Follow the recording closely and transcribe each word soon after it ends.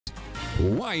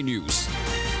Y News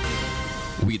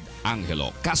with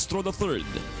Angelo Castro III,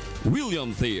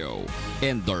 William Theo,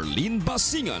 and Darlene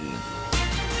Basingan.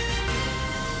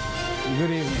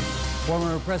 Good evening.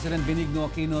 Former President Benigno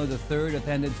Aquino III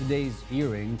attended today's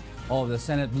hearing of the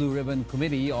Senate Blue Ribbon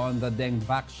Committee on the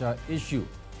Dengvaxia issue.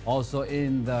 Also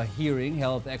in the hearing,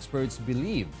 health experts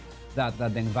believe that the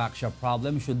Dengvaxia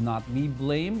problem should not be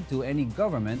blamed to any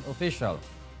government official.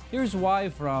 Here's why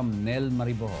from Nel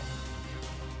Maribojo.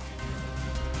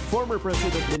 Former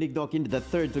President Benigno Aquino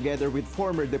III, together with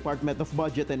former Department of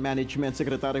Budget and Management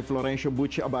Secretary Florencio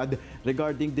Bucci Abad,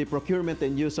 regarding the procurement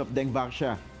and use of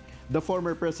Dengvaxia. The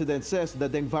former president says the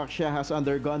Dengvaxia has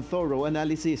undergone thorough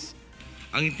analysis.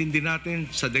 Ang intindi natin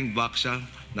sa Dengvaxia,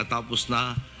 natapos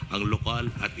na ang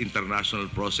lokal at international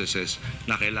processes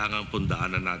na kailangang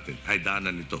pundaanan natin, ay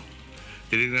daanan nito.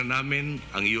 Tinignan namin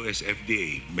ang US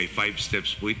FDA, may 5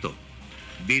 steps po ito.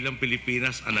 Di lang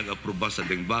Pilipinas ang nag-aproba sa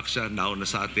Dengvaxia, nauna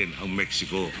sa atin ang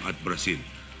Mexico at Brazil.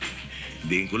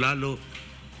 Diin ko lalo,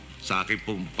 sa aking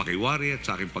pong pakiwari at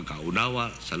sa aking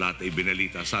pagkaunawa, sa lahat ay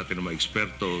binalita sa atin ng mga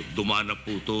eksperto, dumana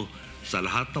po ito sa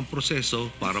lahat ng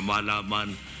proseso para malaman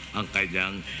ang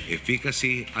kanyang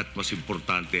efficacy at mas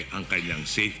importante ang kanyang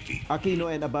safety. Aquino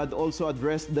and Abad also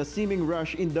addressed the seeming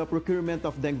rush in the procurement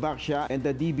of Dengvaxia and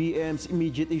the DBM's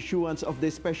immediate issuance of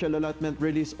the Special Allotment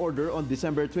Release Order on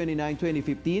December 29,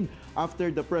 2015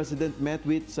 after the President met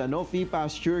with Sanofi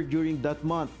Pasteur during that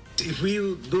month. If we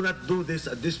do not do this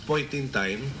at this point in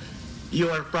time,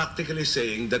 you are practically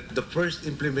saying that the first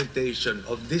implementation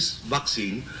of this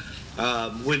vaccine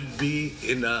will be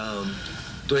in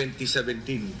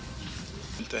 2017.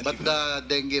 But the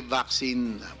dengue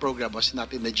vaccine program was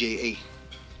not in the JA.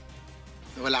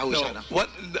 Wala ho siya, no?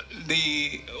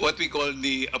 What we call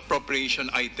the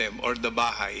appropriation item or the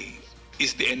bahay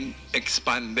is the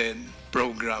expanded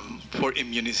program for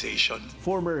immunization.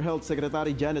 Former Health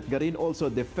Secretary Janet Garin also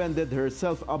defended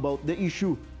herself about the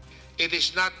issue. It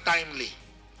is not timely.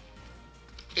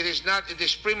 It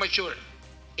is premature.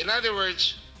 In other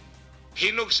words,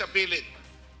 hinog sa pilit.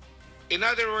 In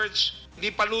other words,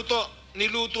 di paluto,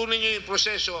 niluto ninyo yung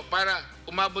proseso para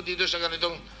umabot dito sa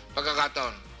ganitong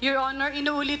pagkakataon. Your Honor,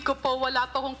 inuulit ko po, wala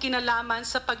pa akong kinalaman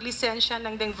sa paglisensya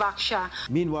ng Dengvaxia.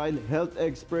 Meanwhile, health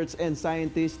experts and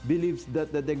scientists believes that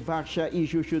the Dengvaxia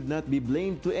issue should not be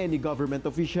blamed to any government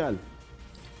official.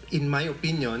 In my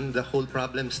opinion, the whole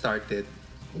problem started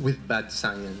with bad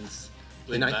science.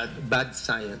 Bad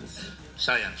science.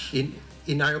 Science.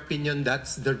 In our opinion,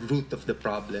 that's the root of the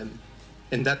problem.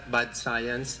 In that bad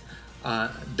science,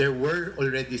 there were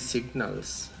already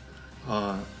signals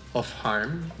of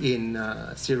harm in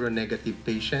seronegative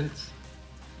patients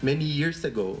many years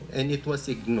ago, and it was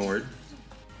ignored.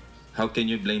 How can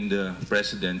you blame the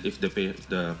president if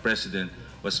the president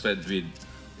was fed with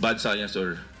bad science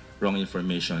or wrong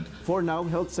information? For now,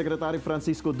 Health Secretary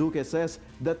Francisco Duque says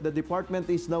that the department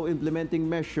is now implementing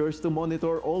measures to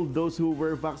monitor all those who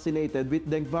were vaccinated with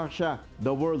Dengvaxia.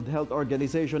 The World Health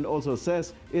Organization also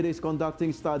says it is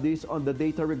conducting studies on the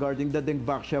data regarding the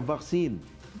Dengvaxia vaccine.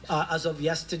 As of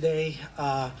yesterday,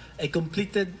 a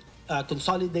completed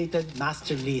consolidated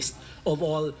master list of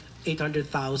all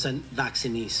 800,000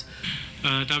 vaccinees.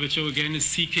 WHO again is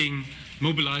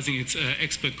mobilizing its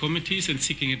expert committees and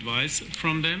seeking advice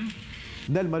from them.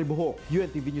 Nel Maribojo,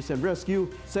 UNTV News and Rescue,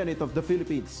 Senate of the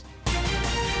Philippines.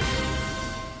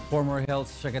 Former Health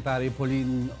Secretary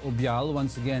Paulyn Ubial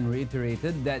once again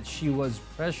reiterated that she was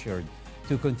pressured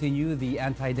to continue the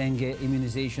anti-dengue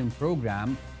immunization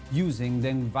program using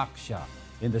Dengvaxia.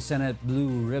 In the Senate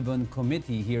Blue Ribbon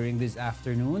Committee hearing this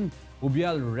afternoon,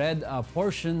 Ubial read a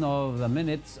portion of the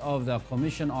minutes of the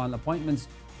Commission on Appointments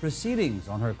proceedings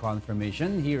on her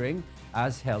confirmation hearing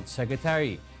as Health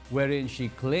Secretary, wherein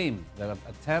she claimed that an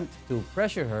attempt to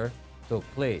pressure her took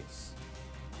place.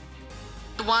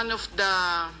 One of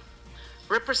the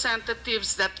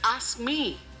representatives that asked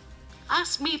me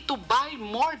to buy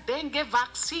more dengue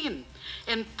vaccine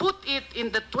and put it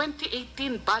in the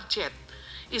 2018 budget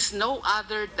is no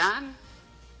other than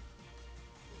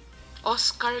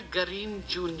Oscar Garin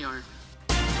Jr.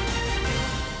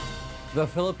 The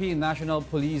Philippine National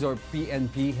Police or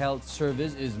PNP Health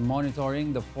Service is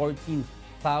monitoring the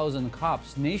 14,000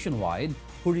 cops nationwide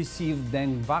who received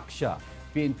Dengvaxia.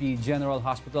 PNP General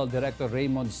Hospital Director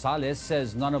Raymond Sales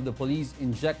says none of the police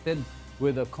injected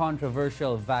with a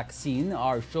controversial vaccine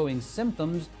are showing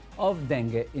symptoms of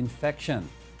dengue infection.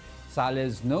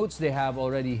 Sales notes they have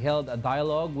already held a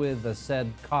dialogue with the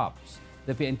said cops.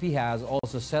 The PNP has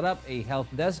also set up a health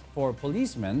desk for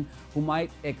policemen who might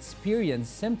experience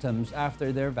symptoms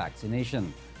after their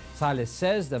vaccination. Sales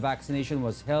says the vaccination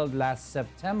was held last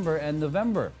September and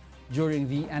November, during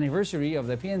the anniversary of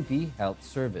the PNP Health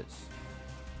Service.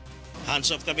 Hands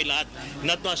off kami lahat.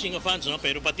 Not tossing of hands, no?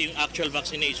 Pero pati yung actual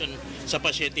vaccination sa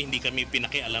pasyente, hindi kami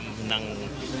pinakialam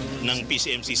ng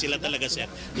PCMC. Sila talaga, sir.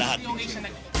 Lahat.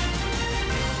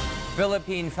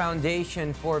 Philippine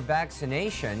Foundation for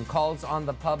Vaccination calls on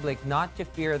the public not to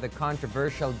fear the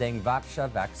controversial Dengvaxia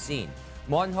vaccine.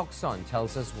 Mon Hokson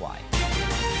tells us why.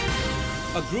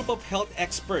 A group of health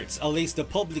experts allays the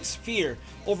public's fear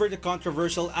over the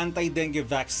controversial anti-dengue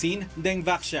vaccine,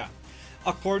 Dengvaxia.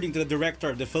 According to the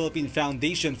director of the Philippine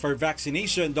Foundation for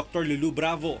Vaccination, Dr. Lulu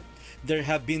Bravo, there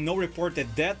have been no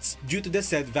reported deaths due to the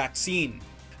said vaccine.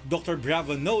 Dr.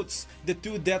 Bravo notes the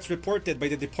 2 deaths reported by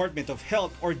the Department of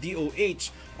Health or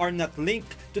DOH are not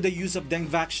linked to the use of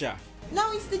Dengvaxia. Now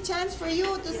is the chance for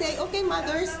you to say, okay,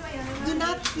 mothers, do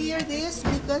not fear this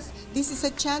because this is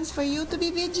a chance for you to be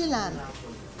vigilant.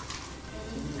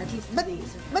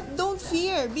 But don't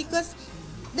fear because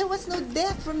there was no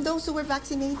death from those who were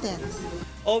vaccinated.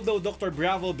 Although Dr.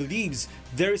 Bravo believes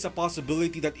there is a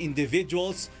possibility that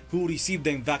individuals who receive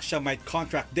Dengvaxia might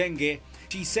contract dengue,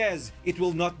 she says it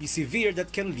will not be severe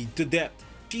that can lead to death.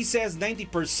 She says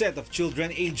 90% of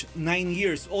children aged 9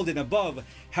 years old and above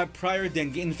have prior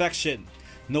dengue infection,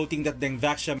 noting that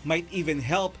Dengvaxia might even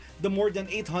help the more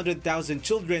than 800,000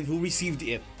 children who received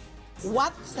it.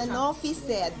 What Sanofi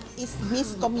said is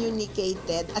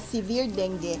miscommunicated. A severe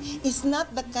dengue is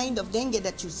not the kind of dengue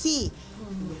that you see,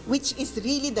 which is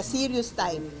really the serious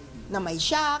type, na may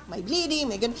shock, may bleeding,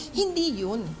 may ganun. Hindi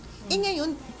yun.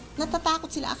 Ngayon,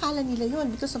 natatakot sila, akala nila yun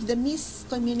because of the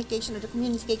miscommunication or the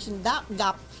communication gap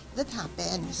that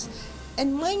happens.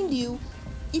 And mind you,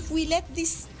 if we let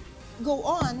this go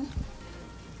on,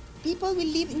 people will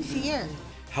live in fear.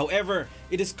 However,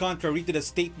 it is contrary to the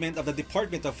statement of the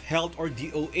Department of Health or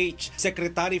DOH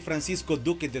Secretary Francisco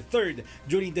Duque III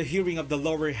during the hearing of the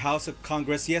lower house of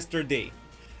Congress yesterday.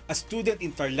 A student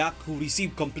in Tarlac who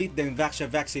received complete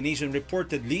Dengvaxia vaccination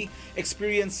reportedly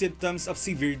experienced symptoms of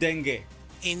severe dengue.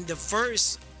 In the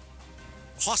first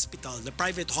hospital, the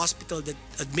private hospital that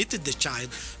admitted the child,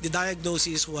 the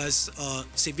diagnosis was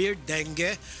severe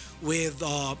dengue with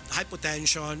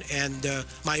hypotension and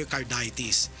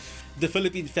myocarditis. The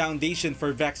Philippine Foundation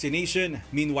for Vaccination,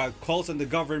 meanwhile, calls on the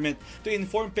government to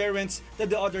inform parents that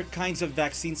the other kinds of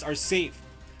vaccines are safe.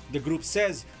 The group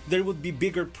says there would be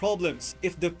bigger problems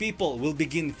if the people will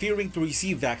begin fearing to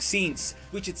receive vaccines,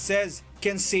 which it says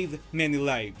can save many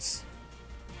lives.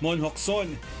 Mon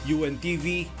Hokson,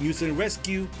 UNTV, News and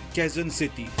Rescue, Quezon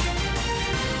City.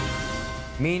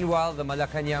 Meanwhile, the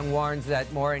Malacanang warns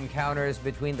that more encounters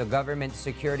between the government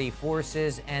security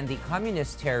forces and the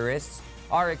communist terrorists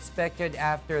are expected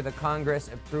after the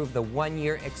Congress approved the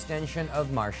 1-year extension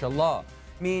of martial law.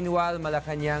 Meanwhile,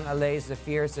 Malacanang allays the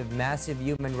fears of massive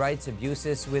human rights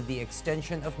abuses with the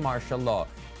extension of martial law.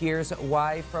 Here's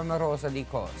why from Rosalie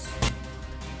Cos.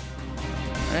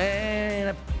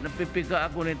 Napipika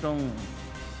ako nitong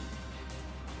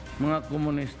mga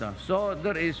komunista. So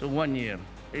there is 1 year.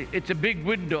 It's a big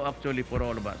window actually for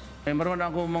all of us. Meron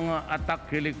ako mga attack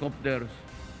helicopters.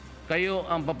 Kayo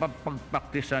ang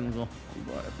papagpaktisan ko.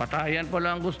 Patayan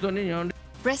pala ang gusto ninyo.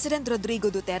 President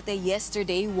Rodrigo Duterte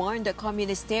yesterday warned the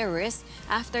communist terrorists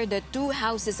after the 2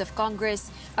 houses of Congress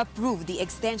approved the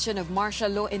extension of martial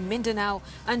law in Mindanao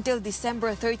until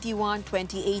December 31,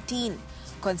 2018.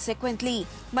 Consequently,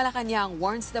 Malacanang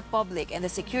warns the public and the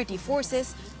security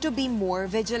forces to be more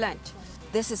vigilant.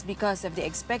 This is because of the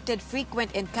expected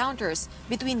frequent encounters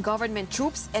between government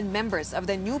troops and members of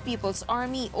the New People's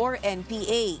Army or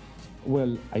NPA.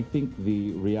 Well, I think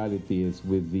the reality is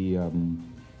with the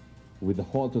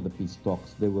halt of the peace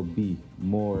talks, there will be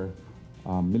more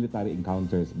military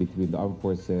encounters between the armed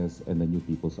forces and the New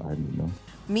People's Army. No?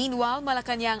 Meanwhile,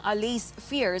 Malacanang allays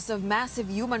fears of massive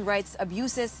human rights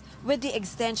abuses with the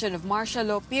extension of martial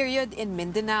law period in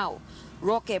Mindanao.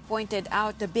 Roque pointed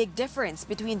out the big difference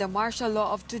between the martial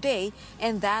law of today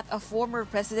and that of former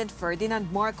President Ferdinand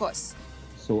Marcos.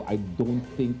 So I don't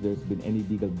think there's been any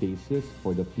legal basis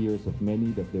for the fears of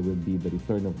many that there will be the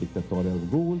return of dictatorial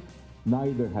rule.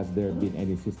 Neither has there been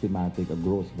any systematic or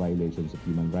gross violations of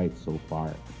human rights so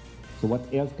far. So what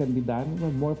else can be done?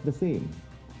 Well, more of the same.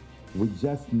 We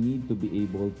just need to be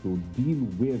able to deal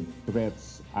with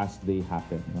threats as they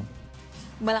happen. No?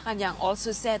 Malacanang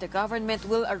also said the government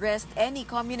will arrest any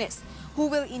communists who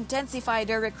will intensify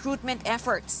their recruitment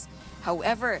efforts.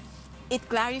 However, it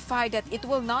clarified that it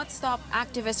will not stop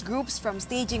activist groups from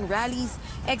staging rallies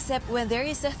except when there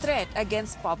is a threat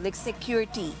against public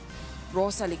security.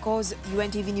 Rosa Licos,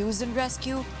 UNTV News and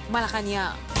Rescue,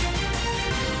 Malacanang.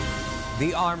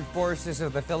 The Armed Forces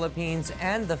of the Philippines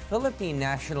and the Philippine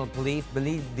National Police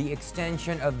believe the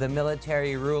extension of the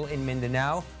military rule in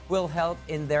Mindanao will help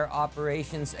in their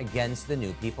operations against the New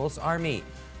People's Army.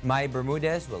 Mai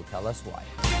Bermudez will tell us why.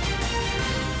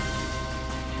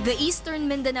 The Eastern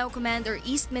Mindanao Command or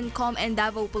EastMincom and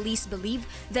Davao Police believe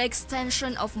the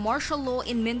extension of martial law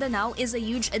in Mindanao is a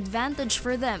huge advantage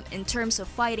for them in terms of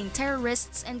fighting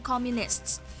terrorists and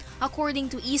communists. According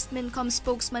to EastMincom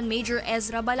spokesman Major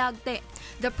Ezra Balagte,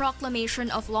 the proclamation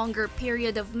of longer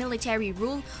period of military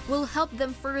rule will help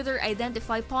them further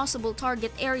identify possible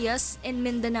target areas in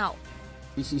Mindanao.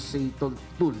 This is a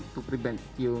tool to prevent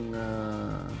yung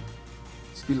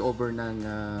spillover ng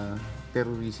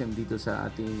terrorism dito sa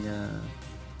ating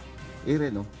area,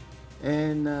 no?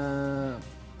 And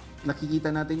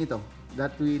nakikita natin ito.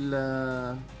 That will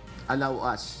allow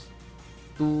us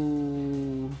to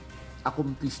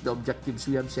accomplish the objectives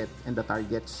we have set and the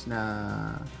targets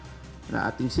na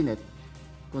ating sinet,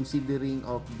 considering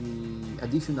of the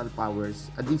additional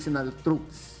powers, additional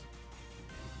troops.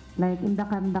 Like in the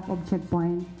conduct of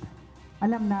checkpoint,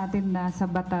 alam natin na sa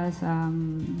batas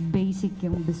basic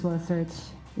yung visual search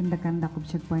in the conduct of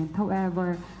checkpoint.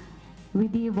 However,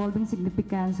 with the evolving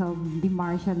significance of the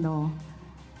martial law,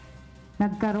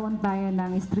 nagkaroon tayo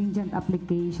ng stringent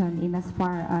application in as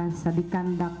far as the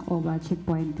conduct of a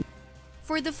checkpoint.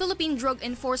 For the Philippine Drug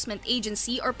Enforcement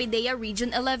Agency or PDEA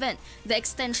Region 11, the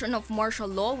extension of martial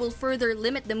law will further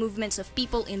limit the movements of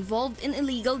people involved in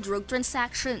illegal drug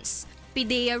transactions.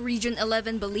 PDEA Region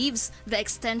 11 believes the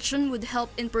extension would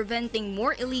help in preventing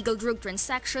more illegal drug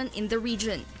transaction in the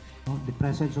region. The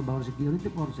presence of our security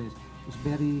forces is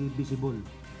very visible.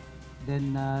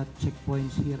 Then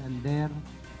checkpoints here and there.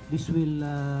 This will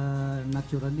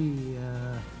naturally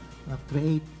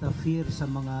create fear sa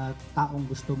mga taong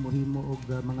gusto mohimo og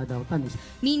mga dawtanis.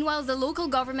 Meanwhile, the local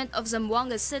government of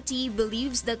Zamboanga City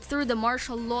believes that through the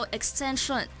martial law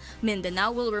extension,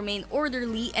 Mindanao will remain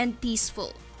orderly and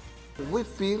peaceful. We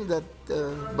feel that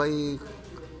by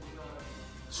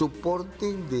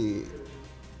supporting the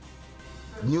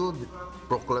new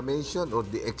proclamation or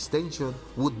the extension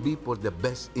would be for the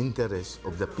best interest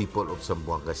of the people of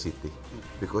Zamboanga City,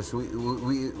 because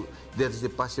there's the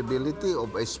possibility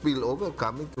of a spillover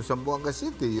coming to Zamboanga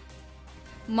City.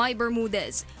 Mai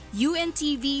Bermudez,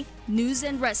 UNTV News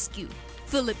and Rescue,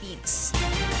 Philippines.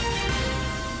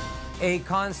 A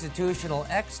constitutional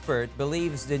expert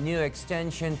believes the new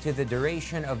extension to the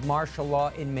duration of martial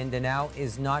law in Mindanao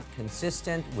is not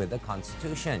consistent with the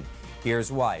Constitution.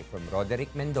 Here's why from Roderick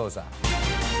Mendoza.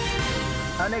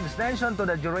 An extension to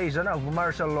the duration of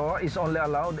martial law is only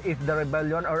allowed if the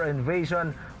rebellion or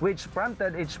invasion which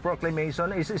prompted its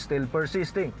proclamation is still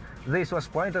persisting. This was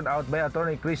pointed out by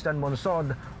Attorney Christian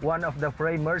Monsod, one of the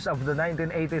framers of the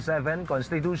 1987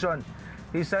 Constitution.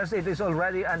 He says it is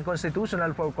already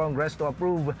unconstitutional for Congress to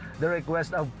approve the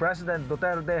request of President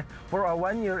Duterte for a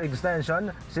one-year extension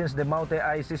since the Maute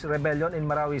ISIS rebellion in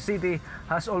Marawi City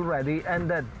has already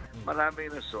ended. Maraming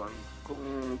rason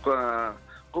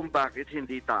kung bakit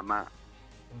hindi tama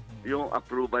yung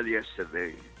approval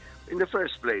yesterday. In the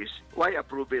first place, why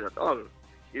approve it at all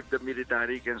if the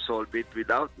military can solve it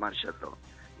without martial law?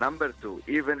 Number two,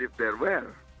 even if there were,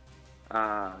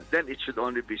 then it should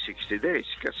only be 60 days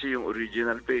kasi yung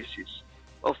original basis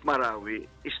of Marawi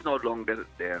is no longer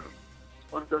there.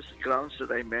 On those grounds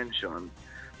that I mentioned,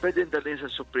 pwede dalhin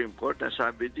sa Supreme Court na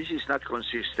sabi this is not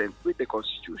consistent with the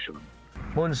Constitution.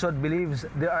 Monsod believes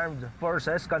the armed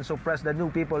forces can suppress the New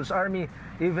People's Army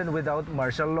even without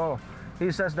martial law.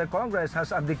 He says the Congress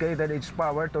has abdicated its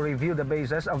power to review the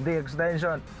basis of the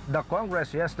extension. The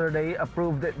Congress yesterday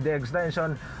approved the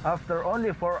extension after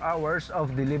only 4 hours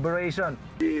of deliberation.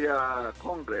 The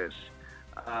Congress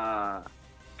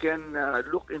can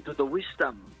look into the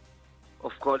wisdom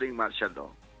of calling martial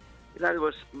law. In other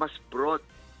words, mas broad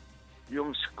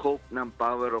yung scope ng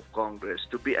power of Congress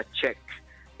to be a check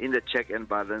in the check and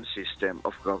balance system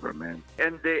of government.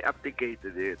 And they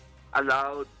abdicated it,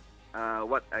 allowed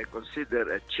what I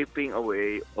consider a chipping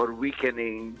away or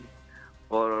weakening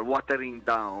or watering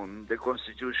down the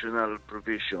constitutional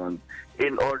provision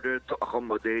in order to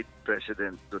accommodate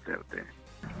President Duterte.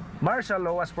 Martial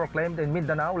law was proclaimed in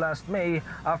Mindanao last May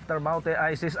after Maute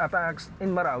ISIS attacks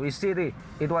in Marawi City.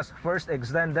 It was first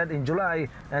extended in July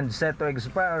and set to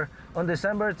expire on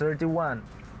December 31.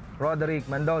 Roderick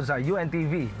Mendoza,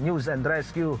 UNTV News and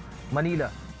Rescue,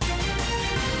 Manila.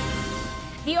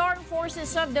 The Armed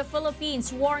Forces of the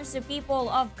Philippines warns the people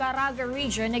of Caraga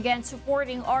region against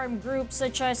supporting armed groups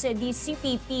such as the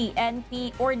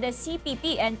CPP-NP or the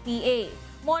CPP-NPA.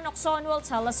 Monoxon will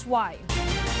tell us why.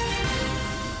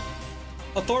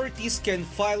 Authorities can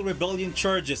file rebellion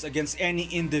charges against any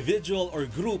individual or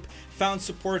group found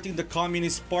supporting the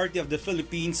Communist Party of the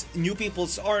Philippines, New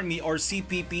People's Army or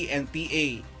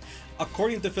CPP-NPA.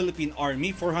 According to Philippine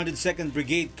Army 402nd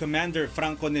Brigade Commander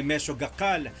Franco Nemesio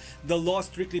Gacal, the law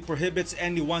strictly prohibits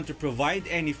anyone to provide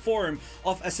any form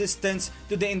of assistance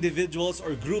to the individuals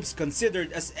or groups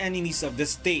considered as enemies of the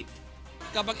state.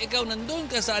 Kapag ikaw nandun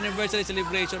ka sa anniversary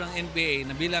celebration ng NPA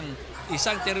na bilang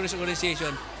isang terrorist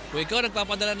organization, kung ikaw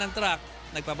nagpapadala ng truck,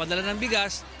 nagpapadala ng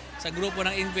bigas sa grupo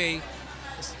ng NPA,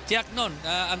 tiyak nun,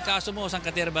 ang kaso mo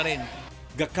sangkaterba rin.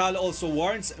 Gacal also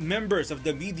warns members of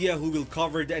the media who will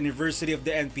cover the anniversary of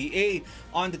the NPA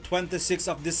on the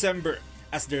 26th of December,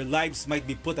 as their lives might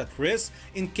be put at risk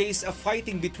in case a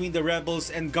fighting between the rebels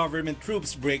and government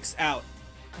troops breaks out.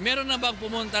 Meron na bang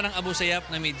pumunta ng Abu Sayyaf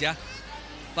na media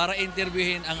para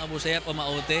interviewin ang Abu Sayyaf o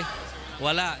Maute?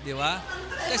 Wala, di ba?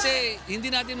 Kasi hindi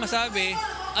natin masabi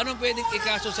anong pwedeng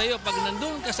ikaso sa iyo pag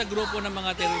nandun ka sa grupo ng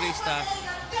mga terorista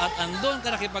at andun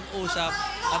ka nakipag-usap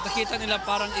at nakita nila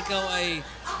parang ikaw ay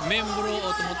membro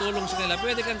o tumutulong sa kanila,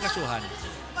 pwede kang kasuhan.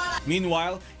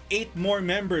 Meanwhile, 8 more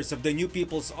members of the New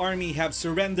People's Army have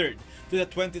surrendered to the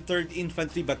 23rd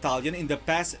Infantry Battalion in the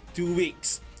past 2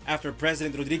 weeks after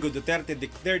President Rodrigo Duterte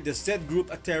declared the said group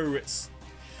a terrorist.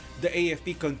 The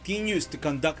AFP continues to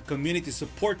conduct a community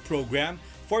support program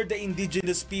for the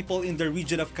indigenous people in the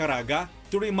region of Caraga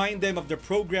to remind them of the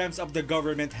programs of the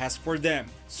government has for them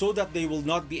so that they will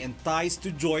not be enticed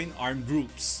to join armed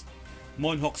groups.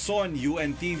 Mon Hocson,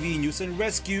 UNTV News and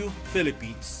Rescue,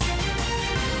 Philippines.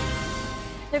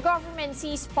 The government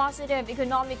sees positive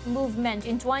economic movement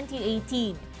in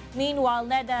 2018. Meanwhile,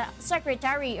 NEDA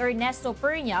Secretary Ernesto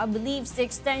Perña believes the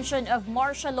extension of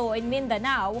martial law in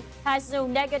Mindanao has no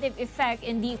negative effect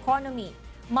in the economy.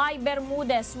 Mai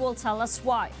Bermudez will tell us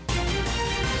why.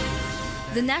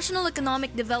 The National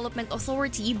Economic Development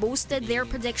Authority boasted their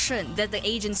prediction that the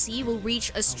agency will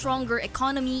reach a stronger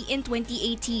economy in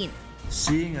 2018.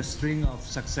 Seeing a string of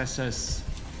successes,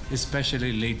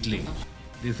 especially lately.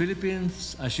 The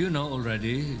Philippines, as you know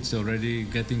already, it's already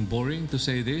getting boring to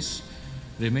say this,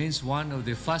 remains one of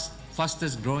the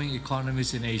fastest growing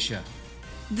economies in Asia.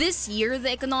 This year,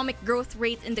 the economic growth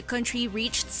rate in the country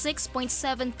reached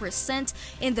 6.7%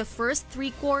 in the first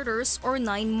 3 quarters or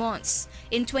 9 months.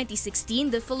 In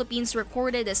 2016, the Philippines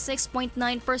recorded a 6.9%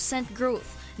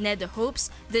 growth. NEDA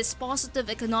hopes this positive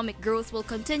economic growth will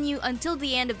continue until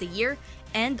the end of the year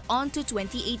and on to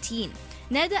 2018.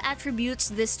 NEDA attributes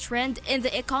this trend in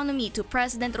the economy to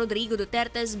President Rodrigo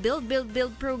Duterte's Build, Build,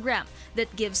 Build program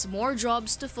that gives more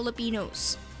jobs to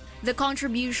Filipinos. The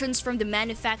contributions from the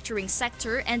manufacturing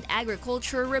sector and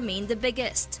agriculture remain the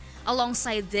biggest.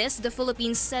 Alongside this, the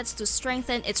Philippines sets to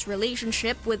strengthen its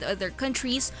relationship with other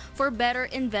countries for better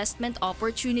investment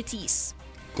opportunities.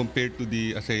 Compared to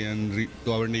the ASEAN, to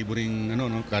our neighboring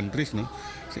countries,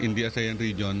 in the ASEAN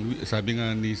region, sabi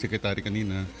nga ni Secretary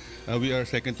kanina, we are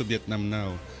second to Vietnam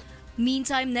now.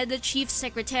 Meantime, NEDA Chief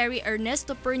Secretary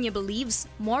Ernesto Perña believes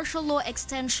martial law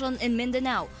extension in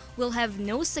Mindanao will have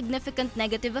no significant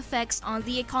negative effects on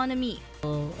the economy.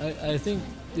 I think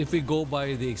if we go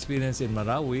by the experience in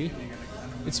Marawi,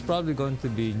 it's probably going to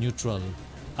be neutral,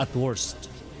 at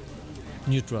worst.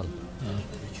 Neutral.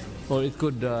 Or it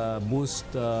could boost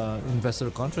investor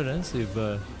confidence if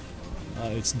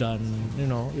it's done.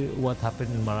 What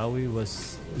happened in Marawi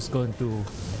is going to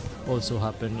also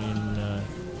happen in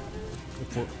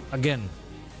again.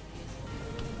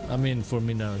 I mean, for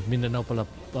Mindanao pala,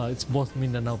 it's both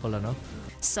Mindanao pala, no?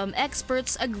 Some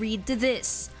experts agreed to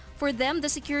this. For them, the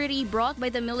security brought by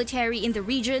the military in the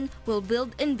region will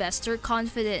build investor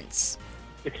confidence.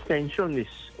 Extension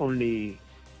is only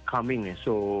coming,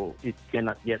 so it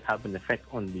cannot yet have an effect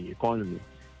on the economy.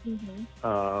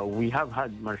 We have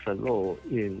had martial law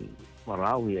in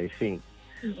Marawi, I think,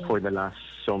 for the last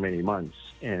so many months,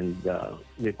 and the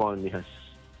economy has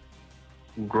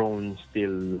grown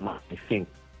still, I think.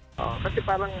 Kasi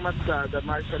parang mas the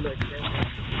martial law extension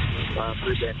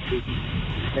preventive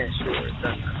measure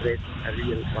than addressing a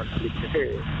real conflict.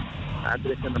 Kasi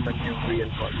address na naman yung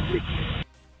real conflict.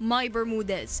 Mai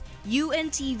Bermudez,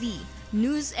 UNTV,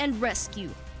 News and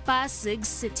Rescue, Pasig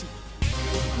City.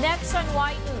 Next on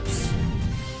Y News.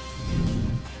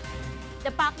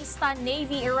 The Pakistan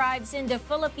Navy arrives in the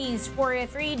Philippines for a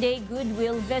 3-day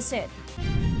goodwill visit.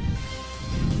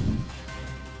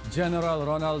 General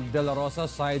Ronald De La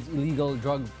Rosa cites illegal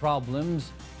drug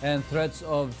problems and threats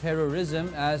of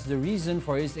terrorism as the reason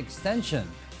for his extension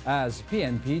as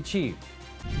PNP chief.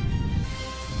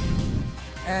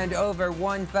 And over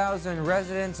 1,000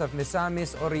 residents of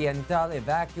Misamis Oriental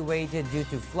evacuated due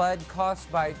to flood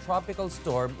caused by tropical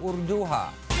storm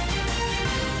Urduha.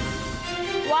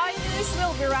 Y News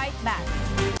will be right back.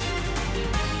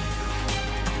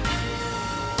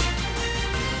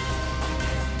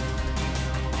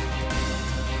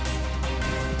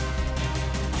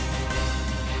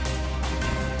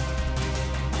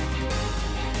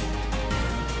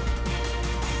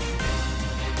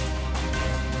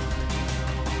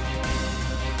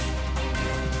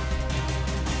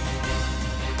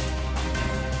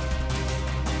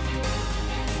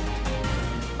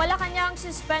 Malacanang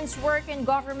suspends work in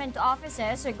government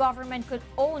offices,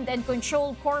 government-owned and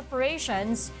controlled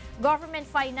corporations, government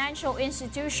financial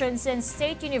institutions, and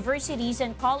state universities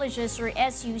and colleges or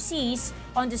SUCs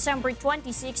on December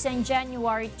 26 and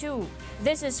January 2.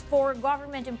 This is for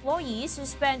government employees who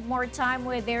spend more time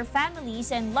with their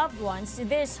families and loved ones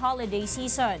this holiday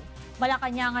season.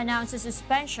 Malacanang announced a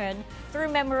suspension through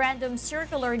Memorandum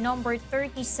Circular Number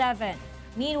 37.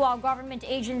 Meanwhile, government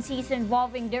agencies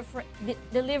involving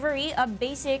delivery of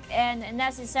basic and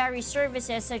necessary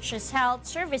services such as health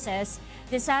services,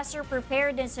 disaster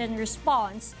preparedness and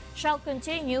response shall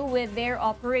continue with their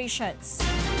operations.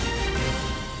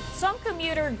 Some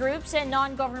commuter groups and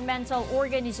non-governmental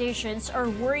organizations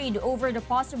are worried over the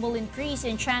possible increase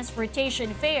in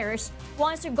transportation fares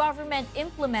once the government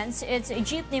implements its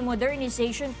jeepney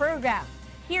modernization program.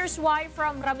 Here's why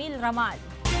from Ramil Ramal.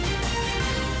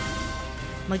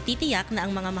 Magtitiyak na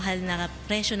ang mga mahal na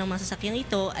presyo ng mga sasakyang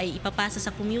ito ay ipapasa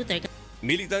sa commuter.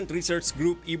 Militant research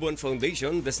group Ibon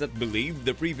Foundation does not believe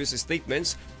the previous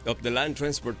statements of the Land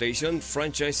Transportation,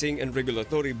 Franchising and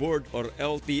Regulatory Board or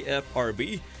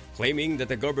LTFRB, claiming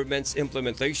that the government's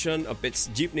implementation of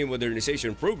its jeepney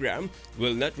modernization program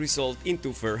will not result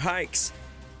into fare hikes.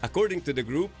 According to the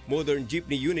group, modern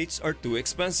jeepney units are too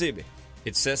expensive.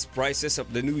 It says prices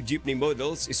of the new jeepney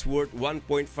models is worth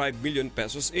 1.5 billion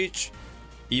pesos each.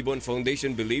 Ibon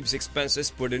Foundation believes expenses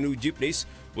for the new jeepneys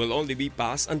will only be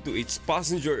passed onto its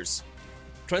passengers.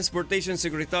 Transportation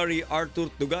Secretary Arthur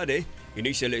Tugade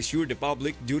initially assured the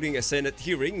public during a Senate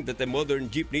hearing that the modern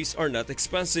jeepneys are not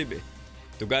expensive.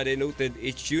 Tugade noted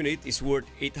each unit is worth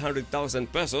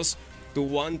 800,000 pesos to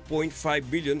 1.5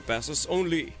 billion pesos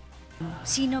only.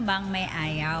 Sino bang may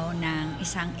ayaw ng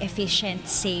isang efficient,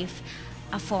 safe,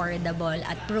 affordable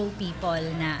at pro-people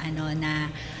na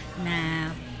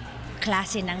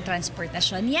klase ng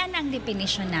transportasyon? Yan ang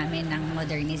definition namin ng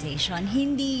modernization.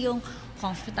 Hindi yung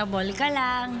comfortable ka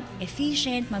lang,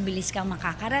 efficient, mabilis kang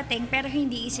makakarating, pero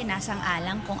hindi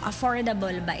isinasang-alang kung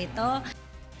affordable ba ito.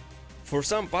 For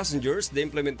some passengers, the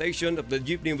implementation of the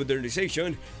jeepney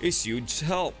modernization is huge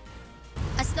help.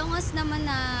 As long as naman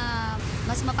na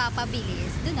mas mapapabilis,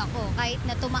 dun ako. Kahit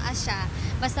na tumaas siya,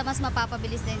 basta mas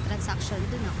mapapabilis na yung transaction,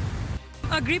 dun ako.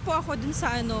 Agree po ako dun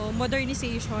sa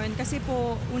modernization kasi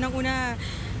po unang-una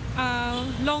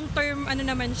long-term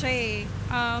naman siya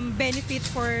benefit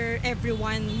for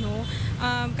everyone, no.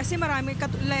 Kasi marami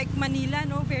like Manila,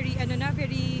 no, very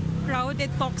very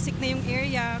crowded, toxic na yung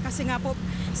area kasi nga po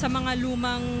sa mga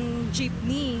lumang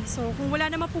jeepney. So kung wala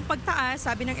naman pong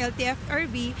pagtaas, sabi ng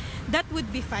LTFRB, that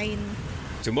would be fine.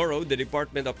 Tomorrow, the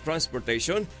Department of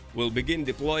Transportation will begin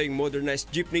deploying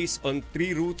modernized jeepneys on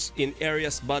 3 routes in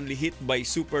areas badly hit by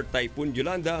Super Typhoon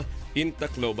Yolanda in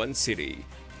Tacloban City.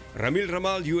 Ramil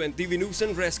Ramal, UNTV News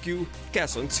and Rescue,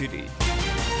 Quezon City.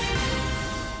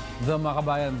 The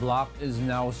Makabayan bloc is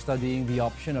now studying the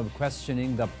option of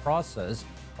questioning the process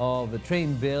of the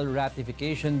train bill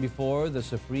ratification before the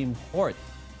Supreme Court.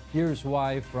 Here's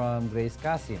why from Grace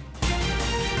Casim.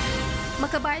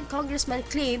 Makabayan congressman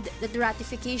claimed that the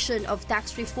ratification of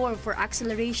tax reform for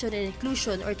acceleration and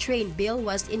inclusion or train bill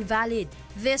was invalid.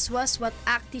 This was what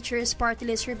ACT Teachers Party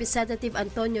List Representative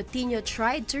Antonio Tino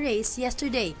tried to raise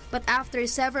yesterday, but after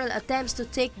several attempts to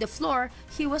take the floor,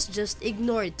 he was just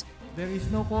ignored. There is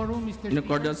no quorum, Mr. Speaker. In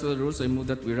accordance with the rules, I move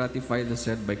that we ratify the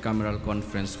said bicameral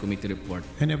conference committee report.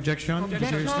 Any objection?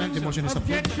 The motion is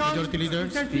approved. Majority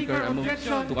Leader. Speaker, I move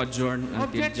to adjourn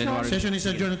until January. Session is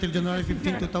adjourned until January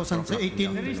 15,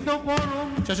 2018. There is no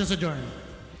quorum. Session is adjourned.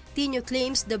 Tino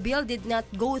claims the bill did not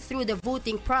go through the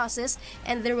voting process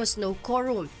and there was no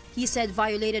quorum. He said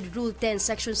violated Rule 10,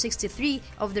 Section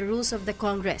 63 of the Rules of the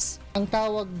Congress. Ang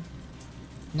tawag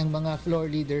ng mga floor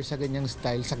leaders sa ganyang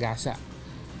style, sagasa.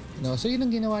 No, so yun ang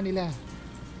ginawa nila.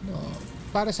 No,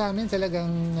 para sa amin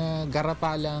talagang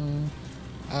garapalang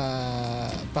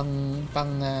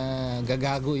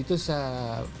gagago ito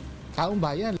sa taong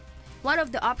bayan. One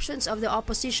of the options of the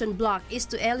opposition bloc is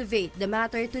to elevate the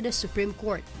matter to the Supreme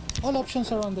Court. All options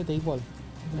are on the table.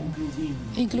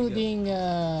 Including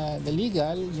the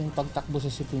legal, yung pagtakbo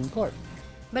sa Supreme Court.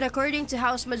 But according to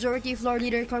House Majority Floor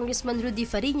Leader Congressman Rudy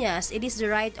Fariñas, it is the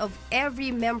right of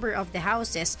every member of the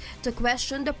houses to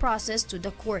question the process to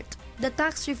the court. The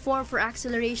tax reform for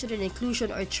acceleration and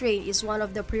inclusion or TRAIN is one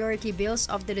of the priority bills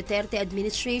of the Duterte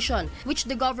administration, which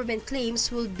the government claims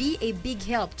will be a big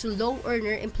help to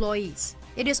low-earner employees.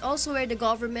 It is also where the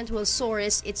government will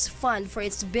source its fund for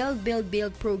its Build, Build,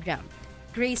 Build program.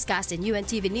 Grace Castin,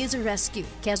 UNTV News and Rescue,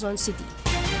 Quezon City.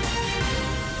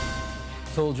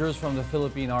 Soldiers from the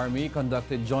Philippine Army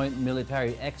conducted joint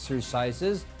military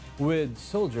exercises with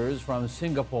soldiers from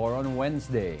Singapore on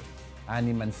Wednesday.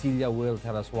 Annie Mancilla will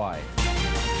tell us why.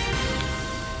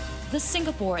 The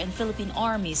Singapore and Philippine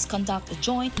armies conduct a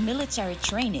joint military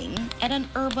training at an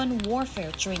urban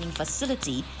warfare training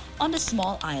facility on the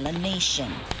small island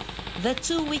nation. The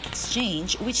two-week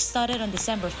exchange, which started on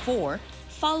December 4,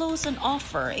 follows an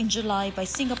offer in July by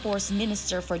Singapore's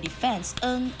Minister for Defense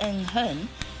Ng Eng Hen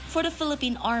for the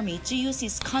Philippine Army to use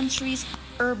his country's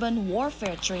urban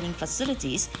warfare training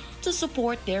facilities to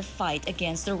support their fight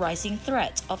against the rising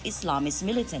threat of Islamist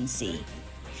militancy.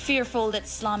 Fearful that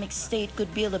Islamic State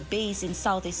could build a base in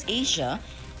Southeast Asia,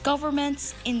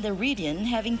 governments in the region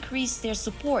have increased their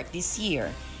support this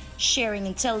year, sharing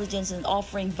intelligence and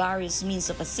offering various means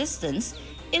of assistance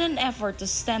in an effort to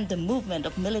stem the movement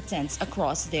of militants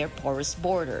across their porous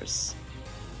borders.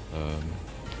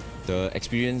 The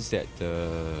experience that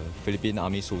the Philippine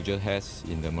Army soldier has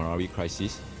in the Marawi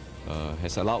crisis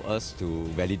has allowed us to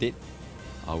validate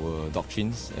our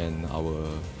doctrines and our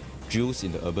drills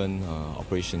in the urban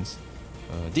operations.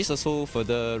 This also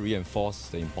further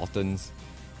reinforced the importance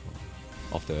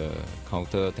of the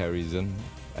counter-terrorism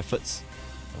efforts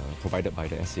provided by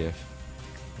the SAF.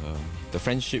 The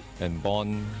friendship and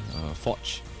bond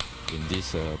forged in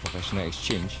this professional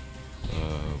exchange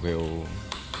will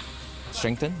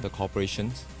strengthen the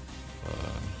cooperation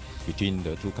between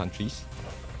the two countries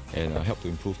and help to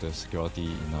improve the security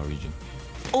in our region.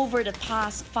 Over the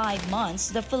past 5 months,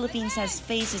 the Philippines has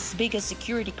faced its biggest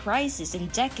security crisis in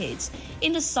decades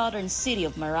in the southern city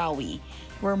of Marawi,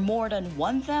 where more than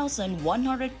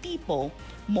 1,100 people,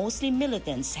 mostly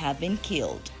militants, have been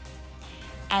killed.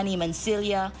 Annie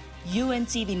Mancilla,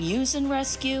 UNTV News and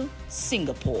Rescue,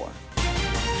 Singapore.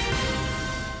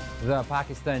 The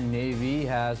Pakistan Navy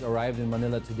has arrived in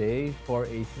Manila today for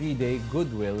a 3-day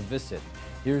goodwill visit.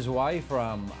 Here's why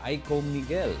from Aiko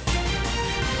Miguel.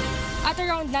 At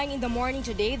around 9 in the morning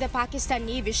today, the Pakistan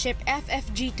Navy ship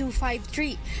FFG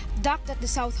 253 docked at the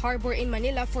South Harbor in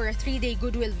Manila for a 3-day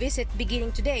goodwill visit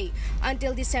beginning today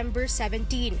until December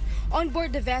 17. On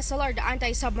board the vessel are the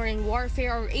anti-submarine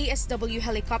warfare or ASW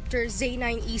helicopter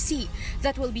Z-9EC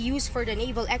that will be used for the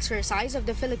naval exercise of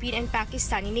the Philippine and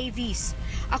Pakistani navies.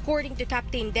 According to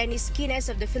Captain Dennis Kines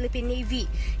of the Philippine Navy,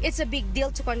 it's a big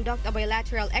deal to conduct a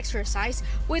bilateral exercise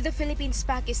with the Philippines'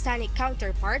 Pakistani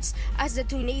counterparts, as the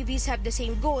two navies have the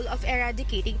same goal of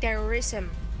eradicating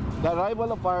terrorism. The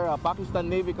arrival of our Pakistan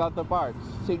Navy counterparts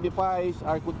signifies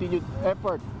our continued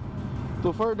effort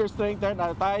to further strengthen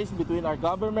our ties between our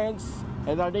governments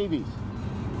and our navies.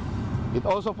 It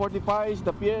also fortifies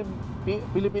the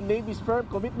Philippine Navy's firm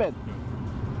commitment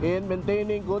in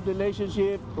maintaining good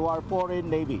relationship to our foreign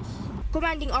navies.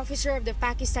 Commanding officer of the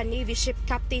Pakistan Navy ship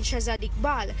Captain Shahzad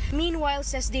Iqbal, meanwhile,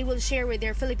 says they will share with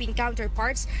their Philippine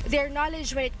counterparts their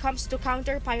knowledge when it comes to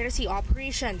counter-piracy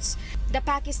operations. The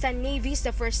Pakistan Navy is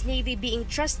the first navy being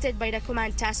trusted by the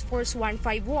Command Task Force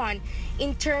 151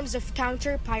 in terms of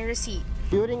counter-piracy.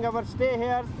 During our stay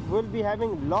here, we'll be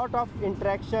having a lot of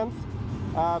interactions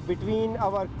between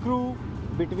our crew,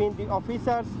 between the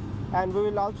officers, and we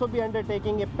will also be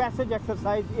undertaking a passage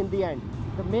exercise in the end.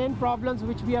 The main problems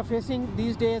which we are facing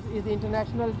these days is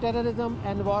international terrorism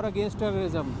and war against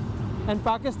terrorism. And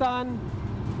Pakistan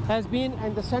has been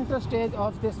in the center stage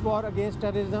of this war against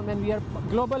terrorism, and we are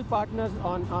global partners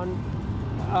on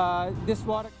this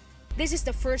war. This is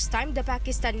the first time the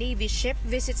Pakistan Navy ship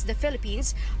visits the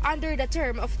Philippines under the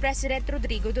term of President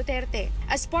Rodrigo Duterte.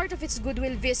 As part of its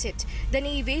goodwill visit, the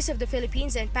navies of the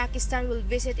Philippines and Pakistan will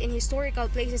visit in historical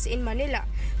places in Manila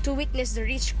to witness the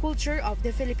rich culture of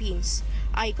the Philippines.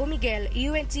 Aiko Miguel,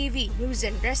 UNTV News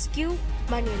and Rescue,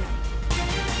 Manila.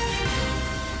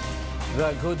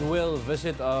 The goodwill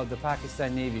visit of the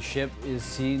Pakistan Navy ship is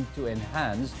seen to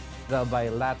enhance the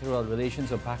bilateral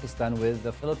relations of Pakistan with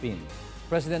the Philippines.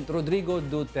 President Rodrigo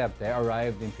Duterte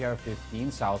arrived in Pier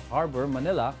 15, South Harbor,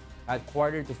 Manila at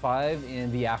 4:45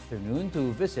 in the afternoon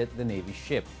to visit the Navy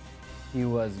ship. He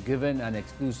was given an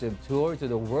exclusive tour to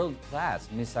the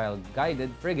world-class missile-guided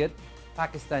frigate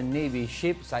Pakistan Navy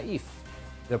ship Saif.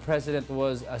 The president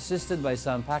was assisted by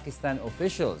some Pakistan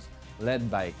officials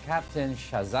led by Captain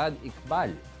Shahzad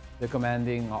Iqbal, the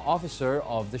commanding officer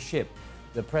of the ship.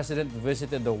 The president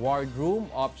visited the wardroom,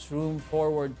 ops room,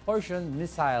 forward portion,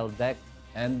 missile deck,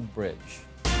 and bridge.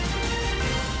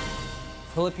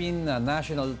 Philippine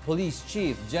National Police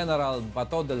Chief General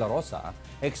Bato de la Rosa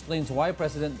explains why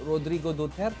President Rodrigo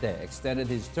Duterte extended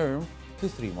his term to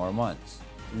 3 more months.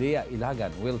 Leah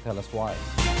Ilagan will tell us why.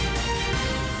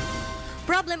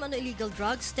 Problem on illegal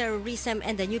drugs, terrorism,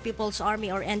 and the New People's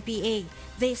Army or NPA.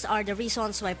 These are the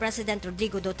reasons why President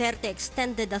Rodrigo Duterte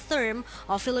extended the term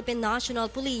of Philippine National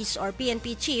Police or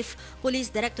PNP Chief Police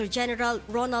Director General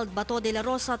Ronald Bato de la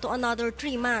Rosa to another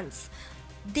 3 months.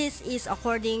 This is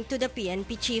according to the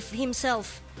PNP Chief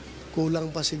himself.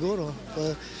 Kulang pa siguro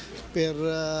per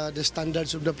the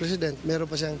standards of the President. Meron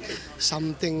pa siyang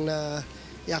something na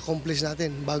i-accomplish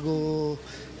natin bago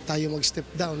tayo mag-step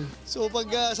down. So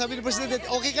pag sabi ni Presidente,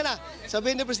 okay ka na.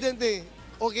 Sabi ni Presidente,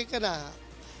 okay ka na.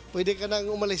 Pwede ka nang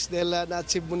umalis dahil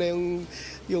na-achieve mo na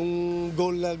yung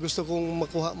goal na gusto kong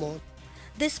makuha mo.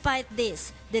 Despite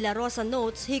this, De La Rosa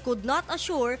notes he could not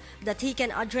assure that he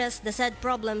can address the said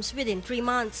problems within 3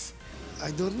 months. I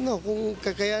don't know kung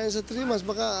kakayanin sa 3 months,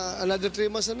 baka another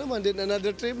 3 months na naman, then another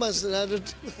 3 months, another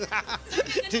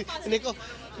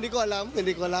Hindi ko alam,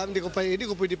 hindi ko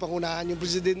pwede pangunahan yung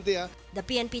presidente. The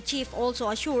PNP chief also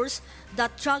assures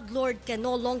that drug lord can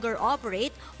no longer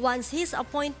operate once his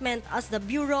appointment as the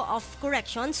Bureau of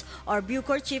Corrections or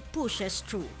Bucor chief pushes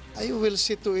through. I will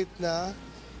see to it na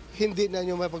hindi na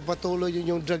nyo mapagpatuloy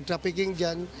yung drug trafficking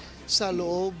dyan sa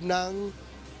loob ng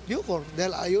Bucor.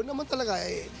 Dahil ayaw naman talaga.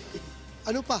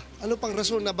 Ano pang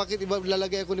rason na bakit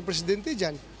ilalagay ako ni Presidente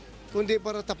dyan? Kundi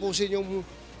para tapusin yung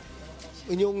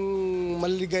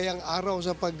maligayang araw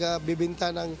sa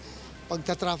pagbibenta ng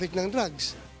pagtatraffic ng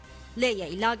drugs. Leia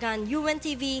Ilagan,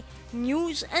 UNTV,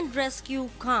 News and Rescue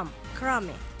Camp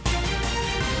Crame.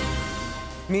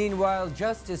 Meanwhile,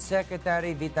 Justice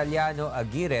Secretary Vitaliano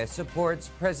Aguirre supports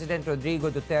President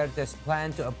Rodrigo Duterte's plan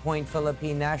to appoint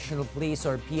Philippine National Police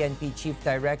or PNP Chief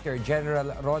Director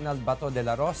General Ronald Bato de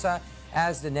la Rosa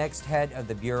as the next head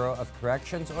of the Bureau of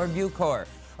Corrections or Bucor.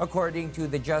 According to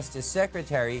the Justice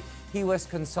Secretary, he was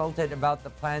consulted about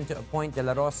the plan to appoint de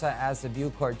la Rosa as the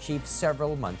Bucor chief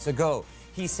several months ago.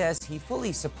 He says he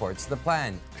fully supports the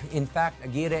plan. In fact,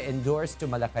 Aguirre endorsed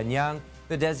to Malacanang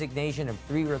the designation of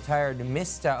 3 retired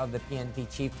MISTA of the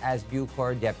PNP chief as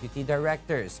Bucor deputy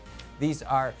directors. These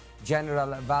are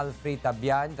General Valfri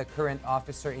Tabian, the current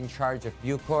officer in charge of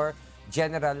Bucor,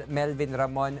 General Melvin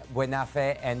Ramon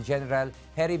Buenafe, and General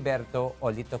Heriberto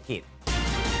Olitokit.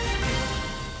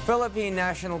 Philippine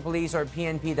National Police or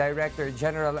PNP Director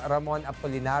General Ramon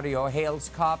Apolinario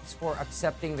hails cops for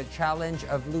accepting the challenge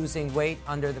of losing weight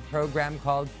under the program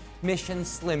called Mission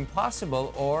Slim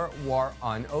Possible or War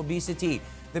on Obesity.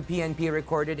 The PNP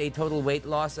recorded a total weight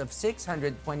loss of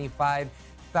 625,637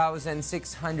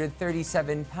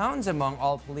 pounds among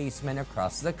all policemen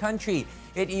across the country.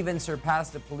 It even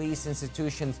surpassed the police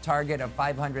institution's target of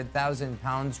 500,000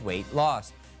 pounds weight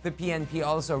loss. The PNP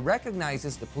also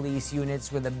recognizes the police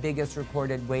units with the biggest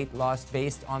recorded weight loss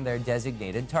based on their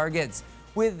designated targets.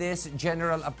 With this,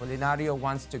 General Apolinario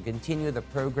wants to continue the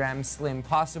program Slim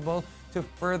Possible to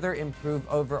further improve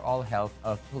overall health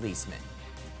of policemen.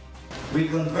 We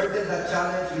converted that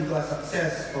challenge into a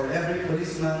success for every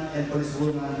policeman and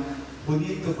policewoman who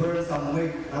need to burn some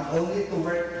weight, not only to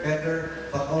work better,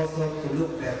 but also to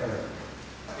look better.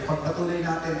 Ipagpatuloy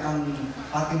natin ang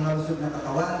ating malusog na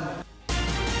katawan.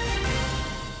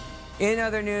 In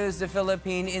other news, the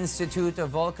Philippine Institute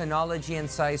of Volcanology and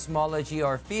Seismology,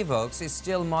 or PHIVOLCS, is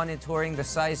still monitoring the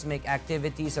seismic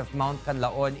activities of Mount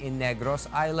Canlaon in Negros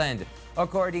Island.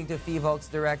 According to PHIVOLCS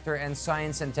Director and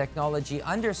Science and Technology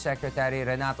Undersecretary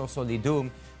Renato Solidum,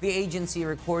 the agency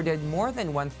recorded more than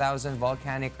 1,000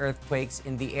 volcanic earthquakes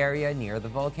in the area near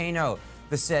the volcano.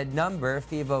 The said number,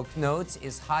 PHIVOLCS notes,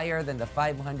 is higher than the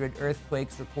 500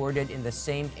 earthquakes recorded in the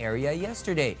same area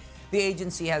yesterday. The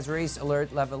agency has raised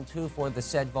alert level 2 for the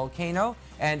said volcano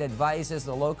and advises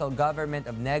the local government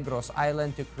of Negros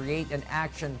Island to create an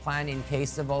action plan in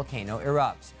case the volcano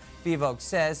erupts. PHIVOLCS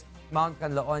says Mount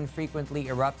Canlaon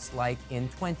frequently erupts like in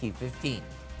 2015.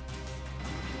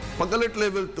 Pag alert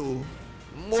level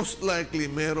 2, most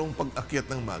likely merong pag-akyat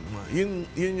ng magma. Yun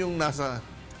yung nasa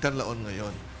Canlaon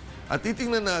ngayon. At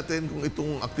titingnan natin kung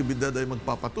itong aktibidad ay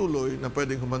magpapatuloy na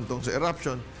pwedeng humantong sa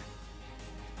eruption.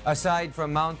 Aside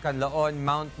from Mount Canlaon,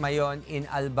 Mount Mayon in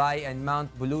Albay and Mount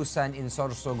Bulusan in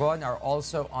Sorsogon are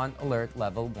also on alert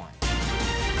level 1.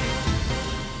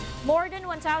 More than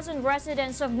 1,000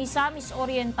 residents of Misamis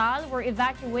Oriental were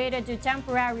evacuated to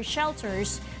temporary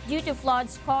shelters due to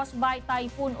floods caused by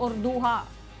Typhoon Orduha.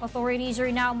 Authorities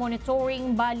are now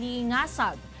monitoring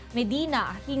balingasag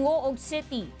Medina, Hingoog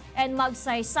City, and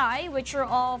Magsaysay, which are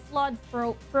all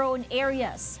flood-prone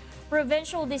areas.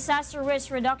 Provincial Disaster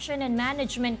Risk Reduction and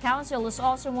Management Council is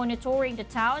also monitoring the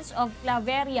towns of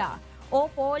Claveria,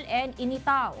 Opol, and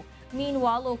Initao.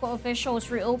 Meanwhile, local officials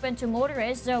reopened to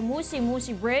motorists the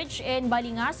Musi-Musi Bridge in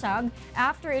Balingasag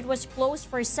after it was closed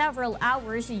for several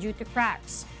hours due to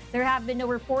cracks. There have been no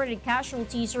reported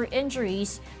casualties or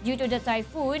injuries due to the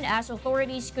typhoon as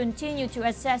authorities continue to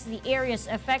assess the areas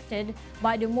affected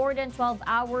by the more than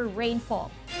 12-hour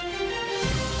rainfall.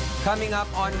 Coming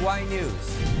up on Y News.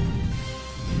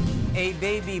 A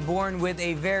baby born with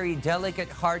a very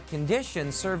delicate heart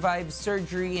condition survived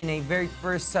surgery in a very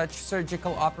first such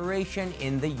surgical operation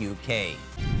in the UK.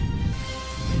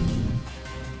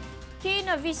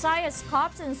 Kina Visayas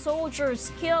cops and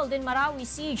soldiers killed in Marawi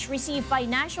siege receive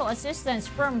financial assistance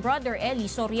from Brother Eli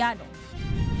Soriano.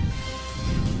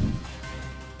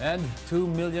 And 2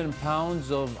 million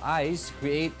pounds of ice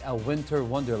create a winter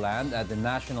wonderland at the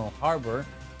National Harbor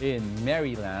in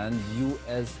Maryland,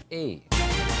 USA.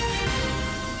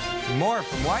 More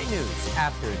from Y News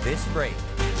after this break.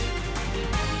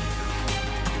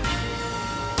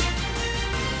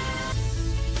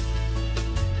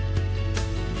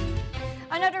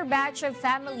 Another batch of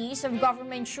families of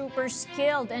government troopers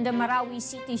killed in the Marawi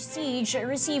City siege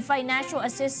received financial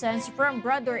assistance from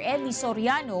Brother Eli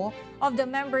Soriano of the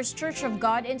Members Church of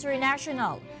God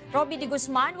International. Robbie de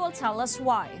Guzman will tell us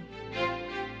why.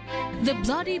 The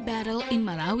bloody battle in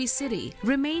Marawi City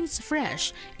remains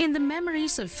fresh in the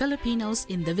memories of Filipinos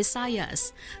in the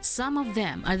Visayas. Some of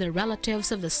them are the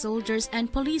relatives of the soldiers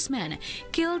and policemen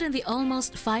killed in the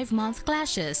almost 5-month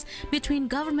clashes between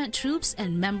government troops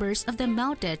and members of the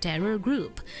Maute terror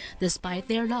group. Despite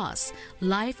their loss,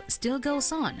 life still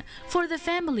goes on for the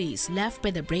families left by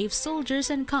the brave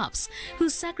soldiers and cops who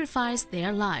sacrificed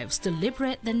their lives to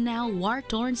liberate the now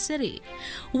war-torn city.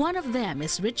 One of them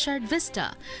is Richard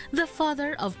Vista, the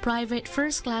father of Private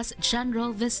First Class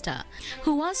General Vista,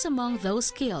 who was among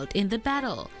those killed in the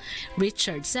battle.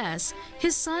 Richard says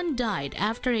his son died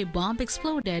after a bomb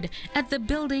exploded at the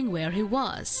building where he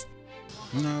was.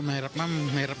 Mahirap ma'am,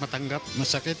 mahirap matanggap,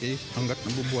 masakit eh. Hanggat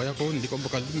nabubuhay ako, hindi ko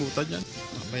makalimutan yan.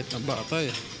 Mabait na bata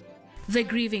eh. The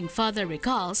grieving father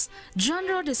recalls,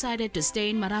 Jonro decided to stay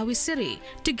in Marawi City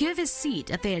to give his seat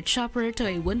at their chopper to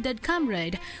a wounded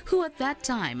comrade who at that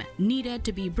time needed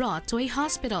to be brought to a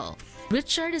hospital.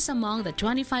 Richard is among the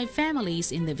 25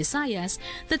 families in the Visayas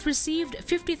that received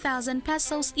 50,000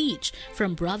 pesos each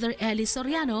from Brother Eli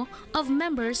Soriano of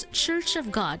Members Church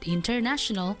of God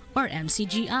International or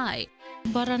MCGI.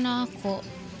 Bara na ako,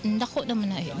 dako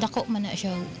man na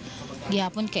siya.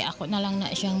 Gihapon kay ako na lang na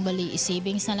siyang bali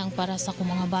savings na lang para sa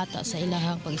mga bata sa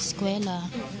ilahang pag-eskwela.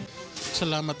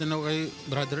 Salamat din ako kay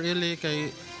Brother Eli,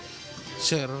 kay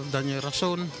Sir Daniel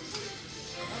Rason.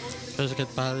 Kasi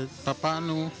kahit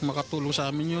paano makatulong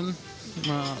sa amin yun,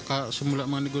 makasumula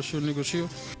mga negosyo.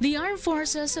 The Armed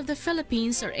Forces of the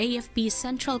Philippines or AFP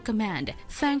Central Command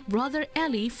thanked Brother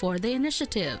Eli for the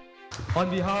initiative.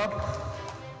 On behalf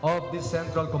of the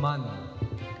Central Command,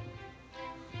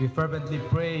 we fervently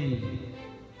pray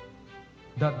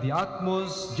that the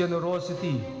utmost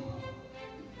generosity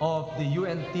of the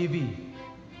UNTV,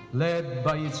 led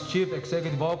by its Chief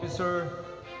Executive Officer,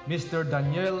 Mr.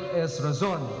 Daniel S.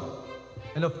 Razon,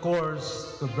 and of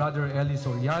course, to Brother Eli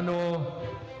Soriano,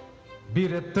 be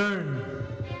returned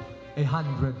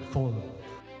 100-fold.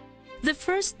 The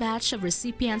first batch of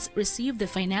recipients received the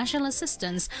financial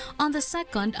assistance on the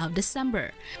 2nd of December.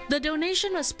 The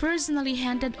donation was personally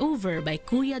handed over by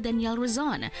Kuya Daniel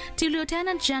Razon to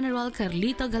Lieutenant General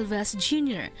Carlito Galvez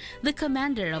Jr., the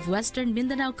commander of Western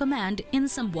Mindanao Command in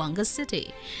Zamboanga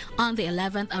City. On the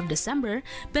 11th of December,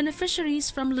 beneficiaries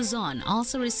from Luzon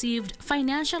also received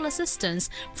financial assistance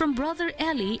from Brother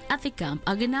Eli at the Camp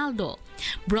Aguinaldo.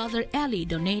 Brother Eli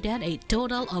donated a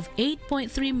total of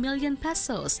 8.3 million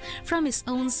pesos from his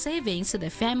own savings to the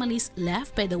families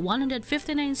left by the 159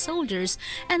 soldiers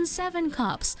and 7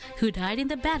 cops who died in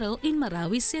the battle in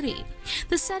Marawi City.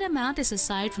 The said amount is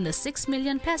aside from the 6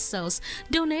 million pesos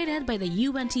donated by the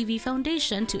UNTV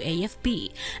Foundation to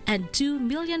AFP and 2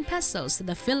 million pesos to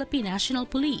the Philippine National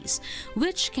Police,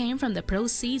 which came from the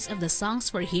proceeds of the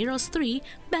Songs for Heroes 3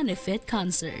 benefit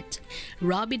concert.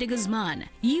 Robbie de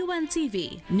Guzman,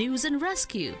 UNTV News and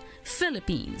Rescue,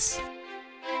 Philippines.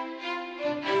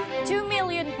 2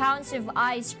 million pounds of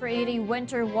ice create a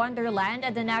winter wonderland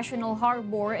at the National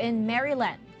Harbor in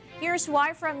Maryland. Here's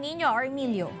why from Nino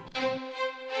Armilio.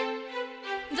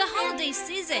 The holiday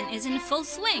season is in full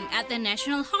swing at the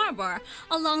National Harbor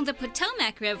along the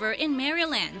Potomac River in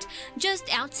Maryland,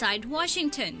 just outside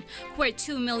Washington, where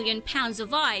 2 million pounds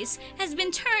of ice has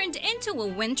been turned into a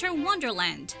winter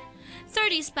wonderland.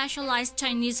 30 specialized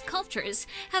Chinese sculptures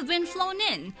have been flown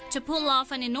in to pull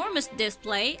off an enormous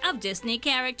display of Disney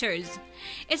characters.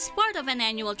 It's part of an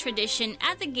annual tradition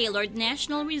at the Gaylord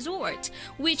National Resort,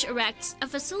 which erects a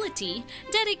facility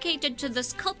dedicated to the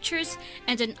sculptures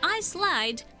and an ice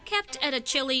slide kept at a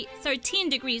chilly 13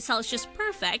 degrees Celsius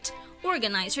perfect,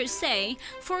 organizers say,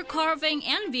 for carving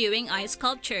and viewing ice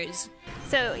sculptures.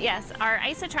 So yes, our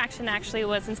ice attraction actually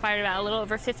was inspired about a little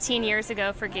over 15 years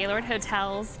ago for Gaylord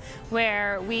Hotels,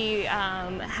 where we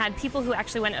had people who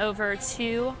actually went over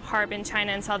to Harbin,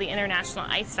 China and saw the International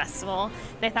Ice Festival.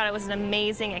 They thought it was an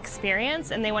amazing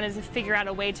experience and they wanted to figure out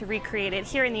a way to recreate it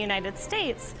here in the United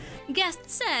States.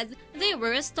 Guests said they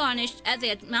were astonished at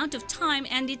the amount of time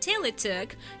and detail it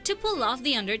took to pull off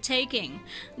the undertaking.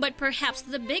 But perhaps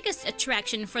the biggest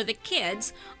attraction for the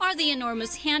kids are the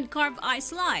enormous hand-carved ice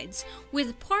slides,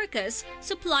 with parkas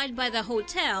supplied by the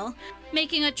hotel,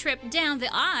 making a trip down the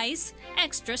ice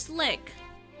extra slick.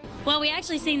 Well, we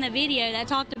actually seen the video that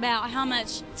talked about how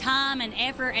much time and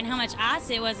effort and how much ice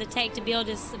it was to take to build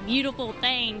this beautiful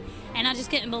thing, and I just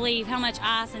couldn't believe how much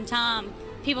ice and time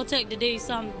people took to do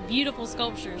some beautiful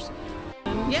sculptures.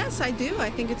 Yes, I do. I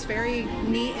think it's very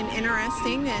neat and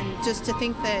interesting, and just to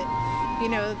think that, you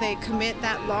know, they commit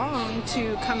that long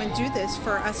to come and do this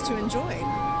for us to enjoy.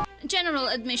 General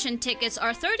admission tickets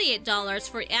are $38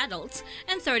 for adults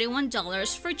and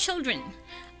 $31 for children.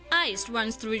 Ice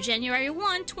runs through January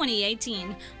 1,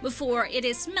 2018, before it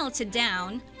is melted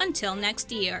down until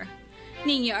next year.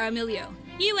 Nina Armilio,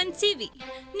 UNTV,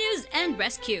 News and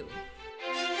Rescue.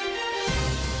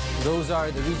 Those are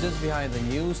the reasons behind the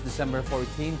news, December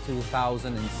 14,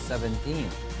 2017.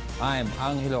 I'm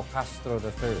Angelo Castro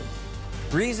III.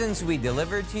 Reasons we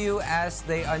deliver to you as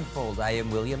they unfold. I am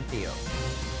William Theo.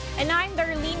 And I'm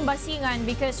Darlene Basingan,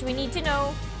 because we need to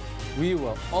know. We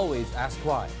will always ask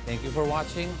why. Thank you for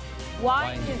watching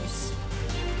Why News.